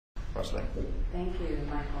Russlynn. Thank you,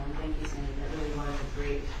 Michael, and thank you, Sandy. That really was a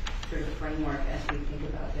great sort of framework as we think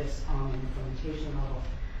about this on an implementation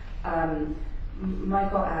level.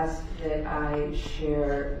 Michael asked that I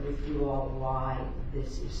share with you all why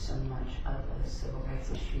this is so much of a civil rights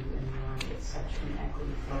issue and why it's such an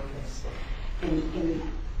equity focus. And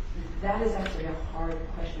that is actually a hard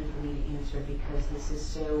question for me to answer because this is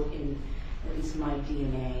so in at least my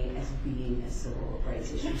DNA as being a civil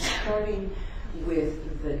rights issue. Starting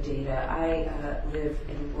with the data, I live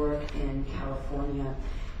and work in California,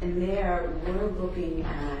 and there we're looking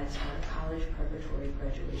at college preparatory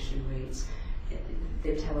graduation rates.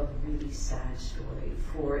 They tell a really sad story.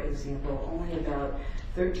 For example, only about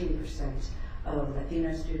 13% of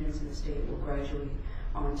Latino students in the state will graduate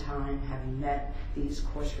on time, having met these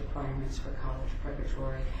course requirements for college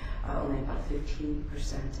preparatory. Only about 15%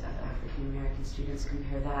 of African American students.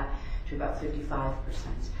 Compare that to about 55%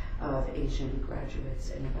 of Asian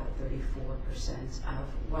graduates and about 34%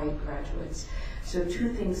 of white graduates. So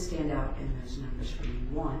two things stand out in those numbers for me.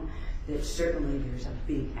 One, that certainly there's a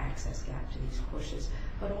big access gap to these courses,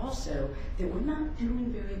 but also that we're not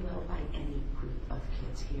doing very well by any group of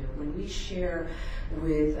kids here. When we share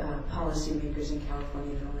with policymakers in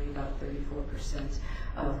California that only about 34%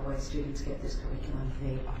 of white students get this curriculum,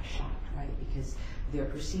 they are shocked, right? Because their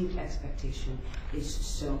perceived expectation is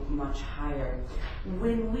so much higher.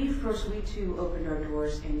 When we too opened our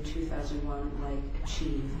doors in 2001, like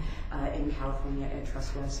Achieve in California at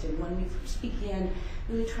Trust West, and when we first began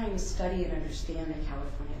really trying to study and understand the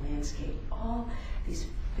California landscape, all these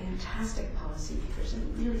fantastic policymakers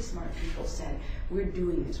and really smart people said, we're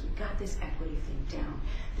doing this, we've got this equity thing down.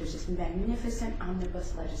 There's this magnificent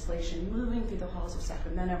omnibus legislation moving through the halls of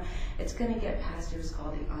Sacramento. It's going to get passed. It was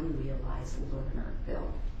called the Unrealized Learner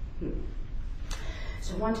Bill.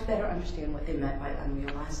 So I wanted to better understand what they meant by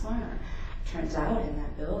unrealized learner. Turns out in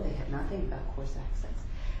that bill they had nothing about course access.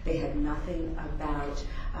 They had nothing about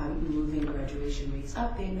moving graduation rates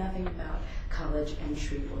up. They had nothing about college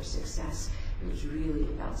entry or success. It was really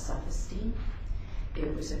about self-esteem.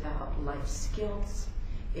 It was about life skills.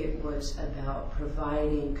 It was about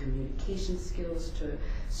providing communication skills to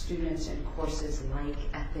students in courses like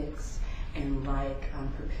ethics and like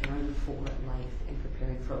preparing for life and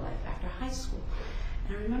preparing for life after high school.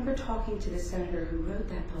 And I remember talking to the senator who wrote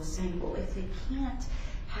that bill saying, well, if they can't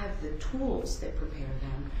have the tools that prepare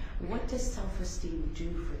them, what does self-esteem do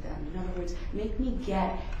for them? In other words, make me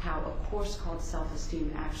get how a course called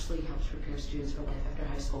self-esteem actually helps prepare students for life after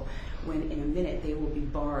high school, when in a minute they will be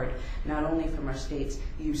barred not only from our state's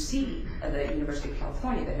UC, the University of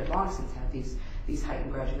California, that had long since had these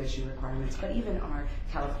heightened graduation requirements, but even our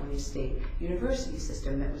California State University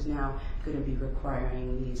system that was now going to be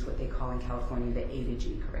requiring these, what they call in California, the A to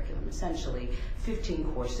G curriculum, essentially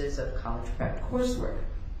 15 courses of college prep coursework.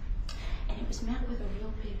 And it was met with a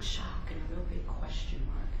real big shock and a real big question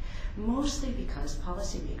mark, mostly because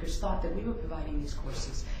policymakers thought that we were providing these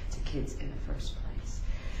courses to kids in the first place.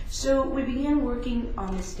 So we began working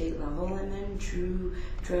on the state level and then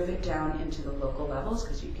drove it down into the local levels,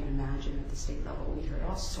 because you can imagine at the state level we heard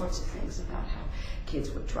all sorts of things about how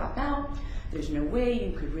kids would drop out. There's no way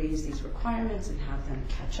you could raise these requirements and have them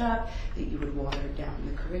catch up, that you would water down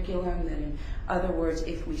the curriculum, that in other words,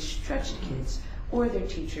 if we stretched kids or their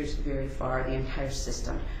teachers very far, the entire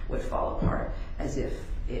system would fall apart as if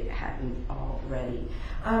it hadn't already.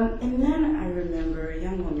 And then I remember a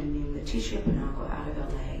young woman named Leticia Pinaco out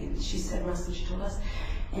of LA, and she said, Russlynn, she told us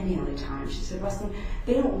in the LA Times, she said, Russlynn,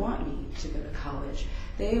 they don't want me to go to college.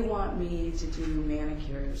 They want me to do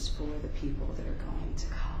manicures for the people that are going to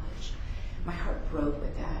college. My heart broke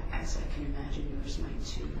with that, as I can imagine yours might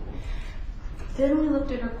too. Then we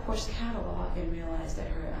looked at her course catalog and realized that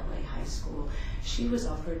her LA high school, she was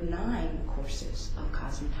offered 9 courses of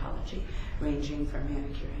cosmetology, ranging from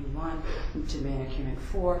manicuring 1 to manicuring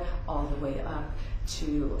 4, all the way up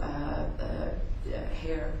to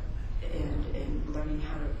hair and learning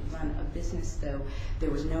how to run a business, though there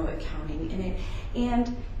was no accounting in it.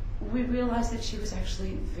 And we realized that she was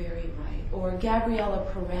actually very right. Or Gabriela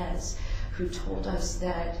Perez, who told us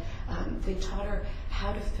that they taught her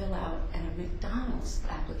how to fill out a McDonald's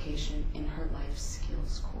application in her life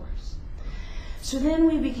skills course. So then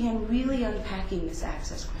we began really unpacking this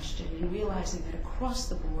access question and realizing that across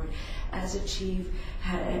the board, as Achieve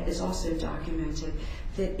is also documented,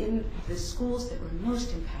 that in the schools that were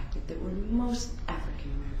most impacted, that were most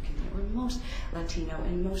African American, that were most Latino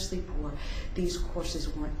and mostly poor, these courses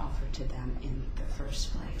weren't offered to them in the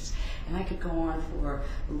first place. And I could go on for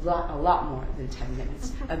a lot more than 10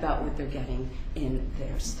 minutes about what they're getting in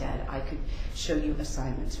their stead. I could show you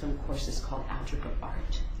assignments from courses called Algebra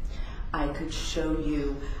Art, I could show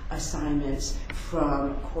you assignments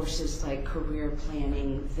from courses like career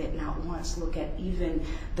planning that not once look at even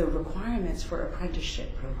the requirements for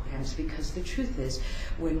apprenticeship programs, because the truth is,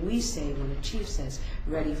 when a chief says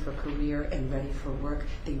ready for career and ready for work,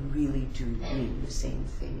 they really do mean the same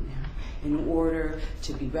thing now. In order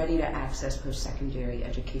to be ready to access post-secondary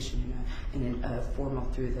education in a formal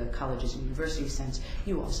through the colleges and university sense,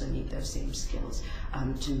 you also need those same skills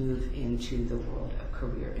to move into the world of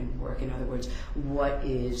career and work. In other words, what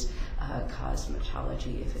is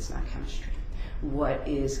cosmetology if it's not chemistry? What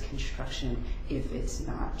is construction if it's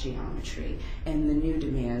not geometry? And the new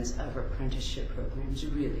demands of apprenticeship programs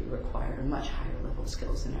really require a much higher level of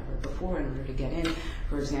skills than ever before in order to get in.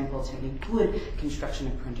 For example, to any good construction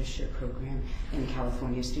apprenticeship program in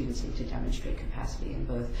California, students need to demonstrate capacity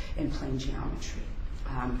in plain geometry.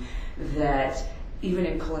 That even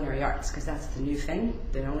in culinary arts, because that's the new thing,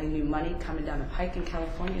 the only new money coming down the pike in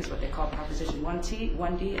California is what they call Proposition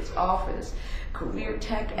 1D. It's all for this career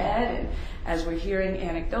tech ed, and as we're hearing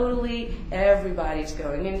anecdotally, everybody's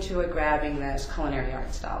going into it, grabbing those culinary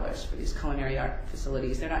arts dollars for these culinary art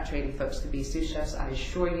facilities. They're not training folks to be sous chefs, I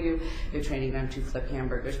assure you. They're training them to flip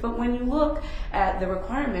hamburgers. But when you look at the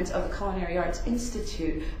requirements of the Culinary Arts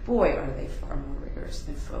Institute, boy, are they far more rigorous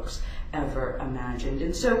than folks ever imagined.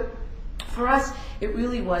 And so for us, it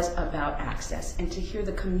really was about access, and to hear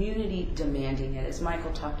the community demanding it. As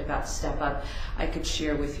Michael talked about Step Up, I could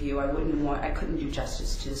share with you, I couldn't do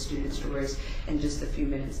justice to the student stories in just the few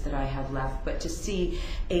minutes that I have left, but to see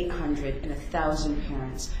 800 and 1,000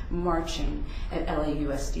 parents marching at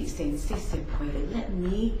LAUSD saying, "Si se puede, let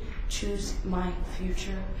me choose my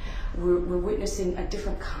future." We're witnessing a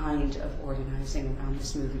different kind of organizing around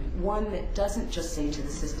this movement, one that doesn't just say to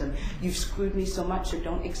the system, "You've screwed me so much, so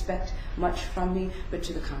don't expect much from me," but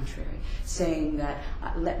to the contrary, saying that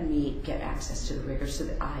let me get access to the rigor so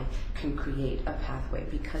that I can create a pathway,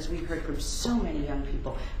 because we heard from so many young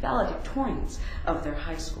people, valedictorians of their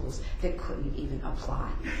high schools, that couldn't even apply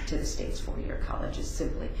to the state's four-year colleges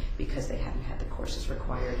simply because they hadn't had the courses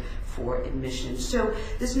required for admission. So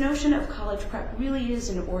this notion of college prep really is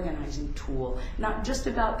an organizing tool, not just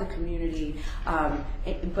about the community,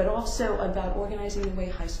 but also about organizing the way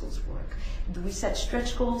high schools work. We set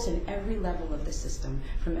stretch goals, and every level of the system,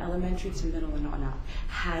 from elementary to middle and on up,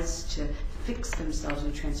 has to fix themselves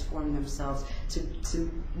and transform themselves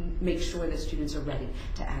to make sure that students are ready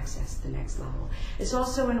to access the next level. It's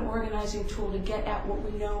also an organizing tool to get at what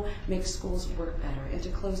we know makes schools work better, and to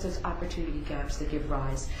close those opportunity gaps that give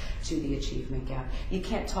rise to the achievement gap. You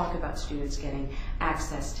can't talk about students getting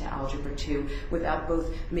access to Algebra 2 without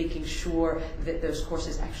both making sure that those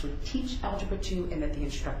courses actually teach Algebra 2 and that the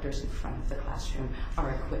instructors in front of the classroom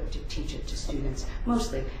are equipped to teach it to students,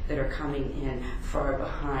 mostly that are coming in far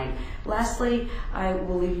behind. Lastly, I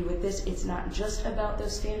will leave you with this. It's not just about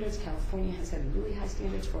those standards. California has had really high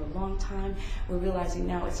standards for a long time. We're realizing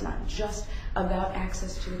now it's not just about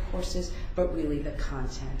access to the courses, but really the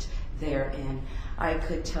content therein. I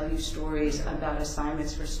could tell you stories about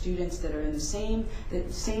assignments for students that are in the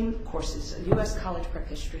same courses, U.S. college prep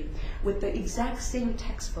history, with the exact same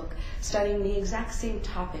textbook, studying the exact same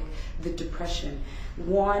topic, the Depression.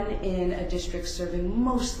 One in a district serving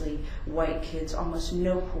mostly white kids, almost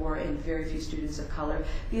no poor and very few students of color.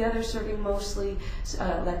 The other serving mostly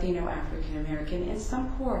Latino, African American, and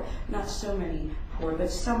some poor, not so many poor,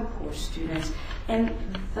 but some poor students. And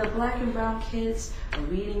the black and brown kids are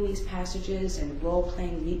reading these passages and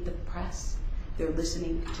role-playing Meet the Press. They're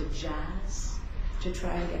listening to jazz to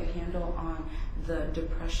try and get a handle on the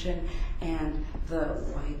Depression, and the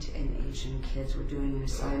white and Asian kids were doing an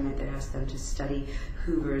assignment that asked them to study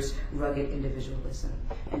Hoover's rugged individualism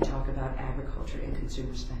and talk about agriculture and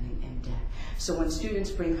consumer spending and debt. So when students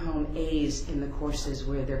bring home A's in the courses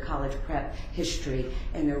where their college prep history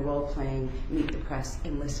and their role-playing Meet the Press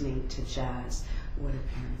and listening to jazz, what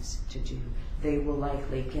are parents to do? They will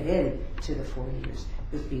likely get in to the 4 years,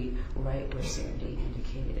 but be right where Sandy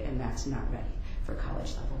indicated, and that's not ready for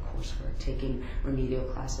college-level coursework, taking remedial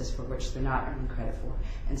classes for which they're not earning credit for,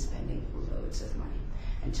 and spending loads of money.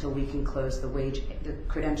 Until we can close the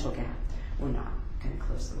credential gap, we're not going to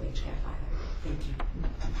close the wage gap either. Thank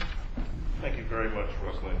you. Thank you very much,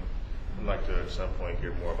 Russlynn. I'd like to at some point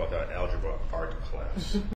hear more about that algebra art class.